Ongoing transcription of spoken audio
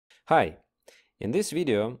Hi! In this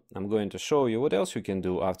video, I'm going to show you what else you can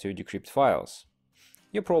do after you decrypt files.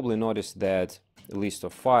 You probably noticed that a list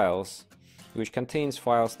of files, which contains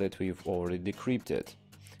files that we've already decrypted.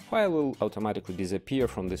 File will automatically disappear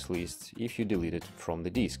from this list if you delete it from the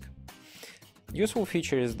disk. Useful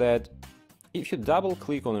feature is that if you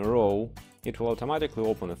double-click on a row, it will automatically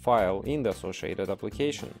open a file in the associated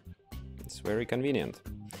application. It's very convenient.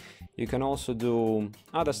 You can also do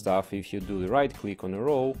other stuff if you do the right-click on a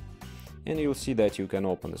row, and you'll see that you can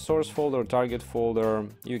open the source folder, target folder,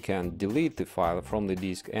 you can delete the file from the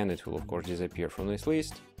disk and it will of course disappear from this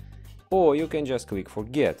list. Or you can just click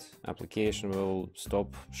forget, application will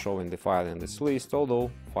stop showing the file in this list,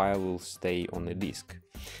 although file will stay on the disk.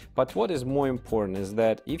 But what is more important is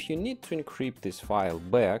that if you need to encrypt this file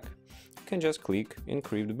back, you can just click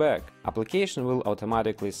encrypt back. Application will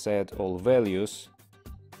automatically set all values,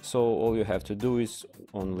 so all you have to do is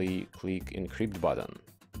only click encrypt button.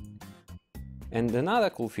 And another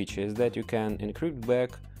cool feature is that you can encrypt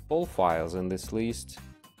back all files in this list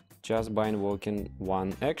just by invoking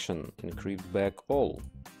one action, encrypt back all.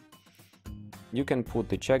 You can put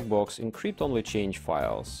the checkbox encrypt only change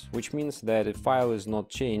files, which means that if file is not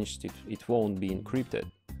changed, it won't be encrypted.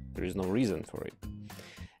 There is no reason for it.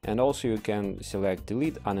 And also you can select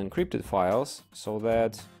delete unencrypted files, so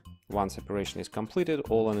that once operation is completed,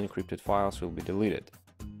 all unencrypted files will be deleted.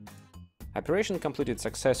 Operation completed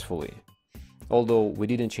successfully. Although we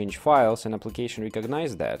didn't change files, an application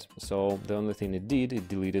recognized that, so the only thing it did, it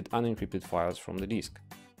deleted unencrypted files from the disk.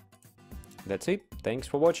 That's it, thanks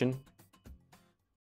for watching.